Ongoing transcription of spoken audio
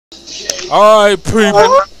Alright,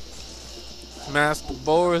 people.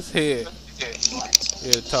 MasterBoris here.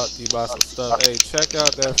 Here to talk to you about some stuff. Hey, check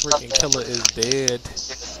out that freaking Killer is Dead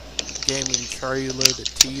gaming trailer, the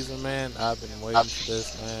teaser, man. I've been waiting for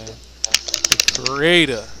this, man. The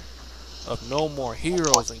creator of No More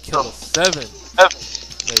Heroes and Killer 7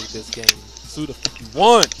 made this game. Suda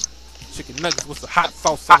 51. Chicken nuggets with the hot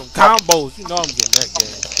sauce on them combos. You know I'm getting that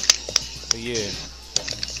game. But yeah,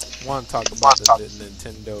 want to talk about the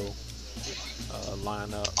Nintendo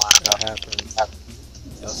lineup that happened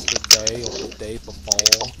yesterday or the day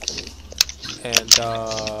before, and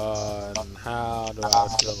how do I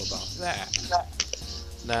feel about that?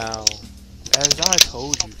 Now, as I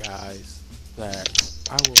told you guys that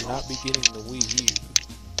I will not be getting the Wii U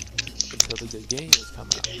until the good games come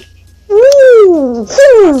out.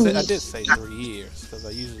 I did say 3 years because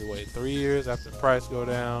I usually wait 3 years after the price go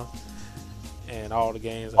down and all the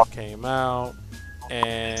games that came out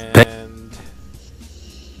and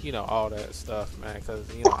you know all that stuff, man. Because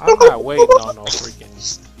you know I'm not waiting on no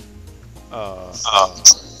freaking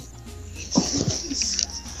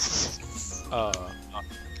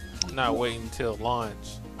I'm not waiting until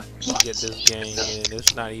launch to get this game, and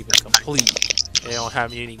it's not even complete. They don't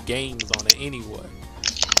have any games on it anyway.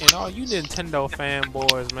 And all you Nintendo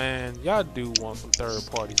fanboys, man, y'all do want some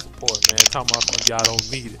third-party support, man. Talking about some y'all don't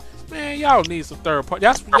need it. Man, y'all need some third-party.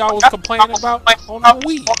 That's what y'all was complaining about on the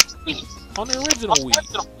Wii. On the original Wii.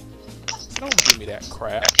 Don't give me that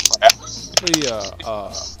crap. But yeah,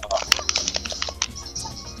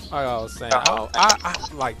 like I was saying, I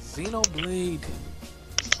like Xenoblade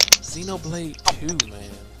 2,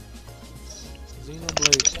 man.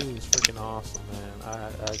 Xenoblade 2 is freaking awesome, man. I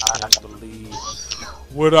can't believe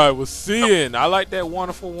what I was seeing. I like that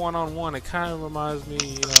wonderful one-on-one. It kind of reminds me,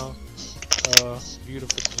 you know,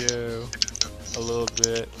 Beautiful Joe a little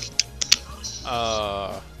bit.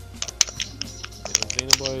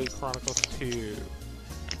 Xenoblade Chronicles 2.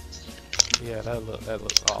 Yeah, that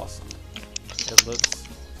looks awesome. It looks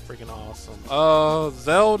freaking awesome.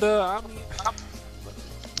 Zelda.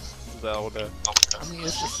 Zelda. I mean,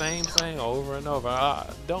 it's the same thing over and over.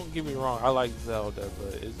 Don't get me wrong, I like Zelda,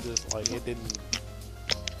 but it's just like it didn't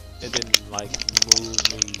like move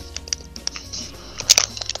me.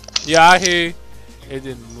 Yeah, I hear you. It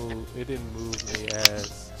didn't move me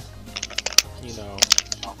as, you know,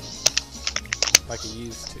 like it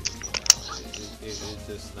used to. It's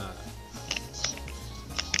just not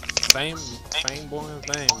same boring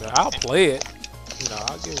thing. But I'll play it. You know,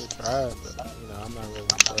 I'll give it a try, but you know, I'm not really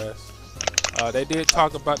impressed. They did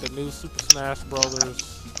talk about the new Super Smash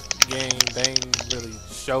Brothers game. They ain't really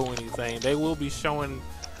show anything. They will be showing.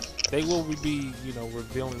 They will be, you know,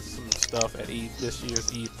 revealing some stuff at this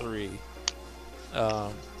year's E3.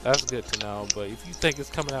 That's good to know. But if you think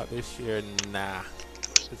it's coming out this year, nah,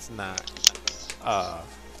 it's not.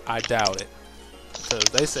 I doubt it. Because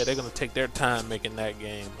they said they're going to take their time making that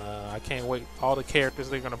game. I can't wait. All the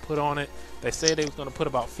characters they're going to put on it. They said they was going to put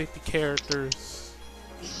about 50 characters.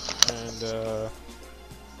 And, yeah,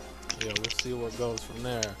 we'll see what goes from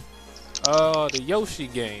there. The Yoshi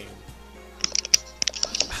game.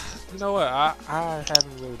 You know what? I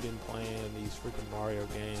haven't really been playing these freaking Mario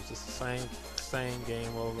games. It's the same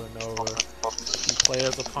game over and over. You play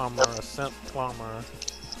as a plumber, a simp plumber,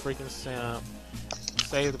 freaking simp.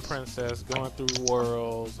 Save the princess, going through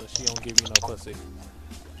worlds, and she don't give you no pussy.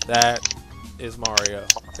 That is Mario,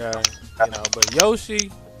 okay? You know, but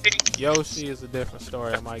Yoshi is a different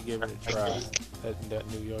story. I might give it a try. That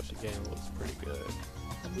new Yoshi game looks pretty good.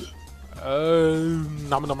 Oh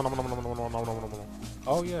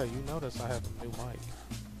yeah, you notice I have a new mic.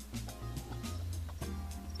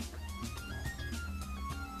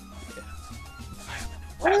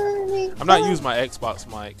 Yeah. I'm not using my Xbox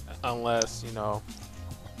mic unless, you know,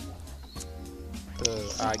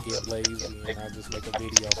 I get lazy and I just make a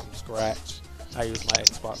video from scratch. I use my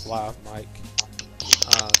Xbox Live mic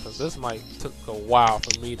because this mic took a while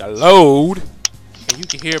for me to load, and you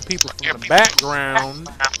can hear people from the background,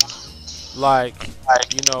 like,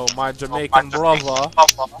 you know, my Jamaican brother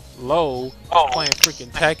Low playing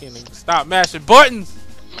freaking Tekken and stop mashing buttons.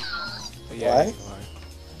 But yeah, anyway.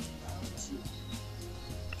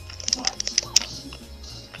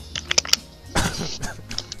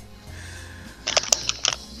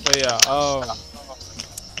 But yeah,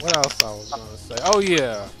 what else I was gonna say? Oh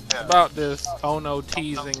yeah, about this Ono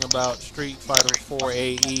teasing about Street Fighter 4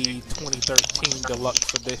 AE 2013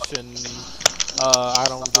 Deluxe Edition. I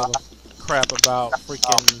don't give a crap about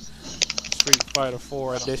freaking Street Fighter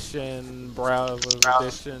 4 Edition, Browser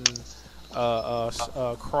Edition,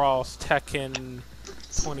 Cross Tekken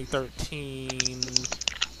 2013.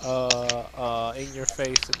 In your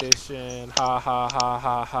face edition, ha ha ha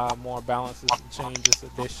ha ha, more balances and changes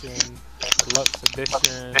edition, deluxe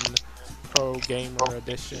edition, pro gamer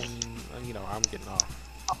edition. You know, I'm getting off.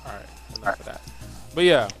 All right, enough of that. But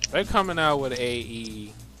yeah, they're coming out with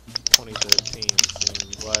AE 2013.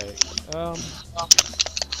 Seems like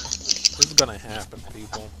this is gonna happen,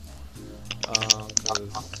 people. Cause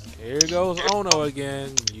here goes Ono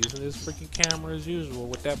again, using his freaking camera as usual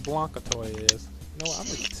with that Blanca toy is. You know what, I'm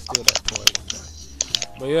gonna steal that toy one day.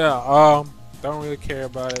 But yeah, don't really care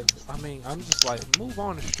about it. I mean, I'm just like, move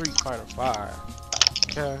on to Street Fighter 5.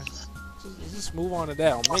 Okay? Just move on to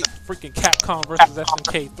that. I'll make freaking Capcom versus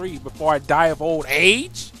SNK 3 before I die of old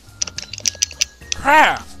age?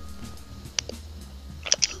 Crap!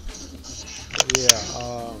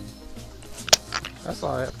 Yeah, that's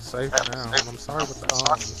all I have to say for now. And I'm sorry with the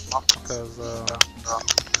because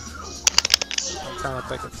I'm trying to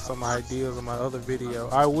think of some ideas in my other video.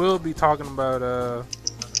 I will be talking about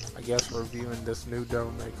I guess reviewing this new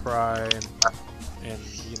Devil May Cry, and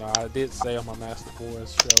you know, I did say on my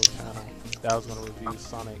MasterBoris show channel that I was gonna review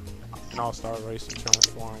Sonic and All-Star Racing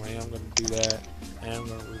Transform. I am gonna do that. I am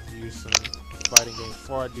gonna review some fighting games.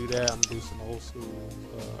 Before I do that, I'm gonna do some old school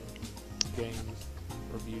games,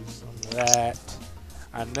 review some of that.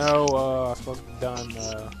 I know I'm supposed to be done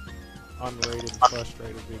unrated and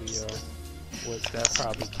frustrated video, which that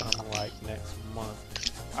probably come like next month.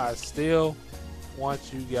 I still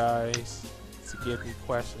want you guys to give me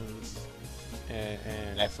questions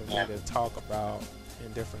and for me to talk about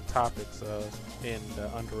in different topics in the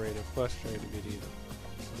underrated frustrated video.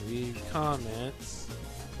 So leave comments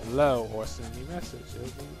below or send me a message.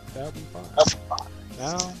 That'll be fine.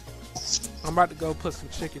 Now I'm about to go put some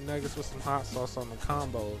chicken nuggets with some hot sauce on the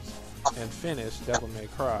combos and finish Devil May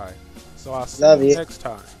Cry. So I'll see you next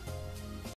time.